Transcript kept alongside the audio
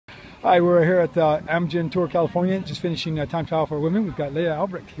Hi, we're here at Amgen Tour, California, just finishing time trial for women. We've got Leah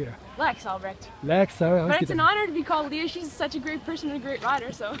Albrecht here. Lex Albrecht. Lex, sorry. But it's an honor to be called Leah. She's such a great person and a great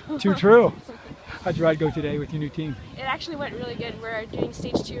rider, so. Too true. How'd your ride go today with your new team? It actually went really good. We're doing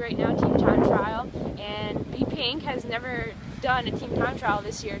stage 2 right now, team time trial, and B Pink has never done a team time trial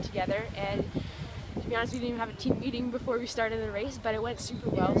this year together, and to be honest, we didn't even have a team meeting before we started the race, but it went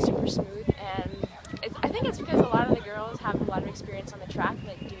super well, super smooth, and I think it's because a lot of the girls have a lot of experience on the track,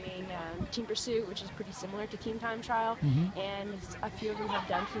 like doing team pursuit, which is pretty similar to team time trial, and a few of them have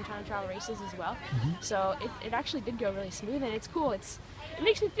done team time trial races as well. So it actually did go really smooth, and it's cool. It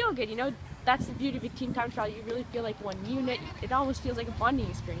makes me feel good, you know. That's the beauty of a team time trial. You really feel like one unit. It almost feels like a bonding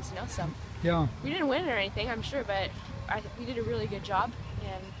experience, you know. So yeah, we didn't win or anything, I'm sure, but we did a really good job,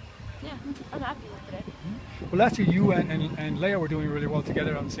 and yeah, I'm happy with today. Well, last year you and Leah were doing really well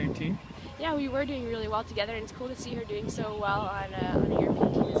together on the same team. Yeah, we were doing really well together, and it's cool to see her doing so well on a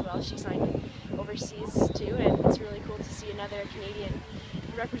European team as well. She signed overseas too, and it's really cool to see another Canadian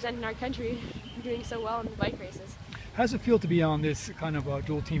representing our country doing so well in the bike races. How does it feel to be on this kind of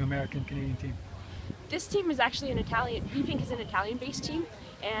dual team, American-Canadian team? This team is actually an Italian, B Pink is an Italian-based team,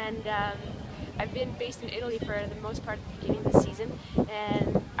 and I've been based in Italy for the most part at the beginning of the season,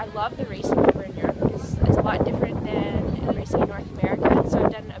 and I love the racing over in Europe. It's a lot different than racing in North America, and so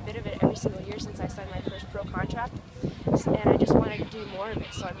I've done a bit of it every single year since I signed my first pro contract, and I just wanted to do more of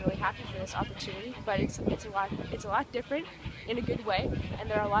it, so I'm really happy for this opportunity. But it's a lot different in a good way, and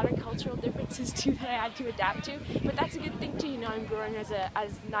there are a lot of cultural differences too that I had to adapt to, but that's a good thing too, you know. I'm growing as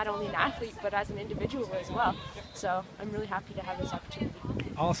not only an athlete but as an individual as well, so I'm really happy to have this opportunity.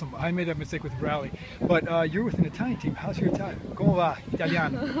 Awesome. I made a mistake with rally, but you're with an Italian team. How's your Italian? Come va,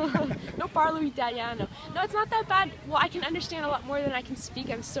 italiano? No parlo italiano. No, it's not that bad. Well, I can understand a lot more than I can speak.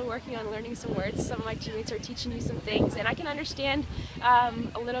 I'm still working on learning some words. Some of my teammates are teaching me some things, and I can understand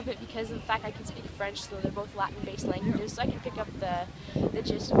a little bit because of the fact I can speak French, so they're both Latin-based languages, so I can pick up the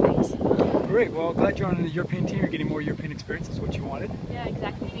gist of things. Great. Well, glad you're on the European team. You're getting more European experience. That's what you wanted. Yeah,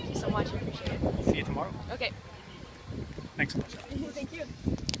 exactly. Thank you so much. I appreciate it. See you tomorrow. Okay. Thanks so much. Thank you.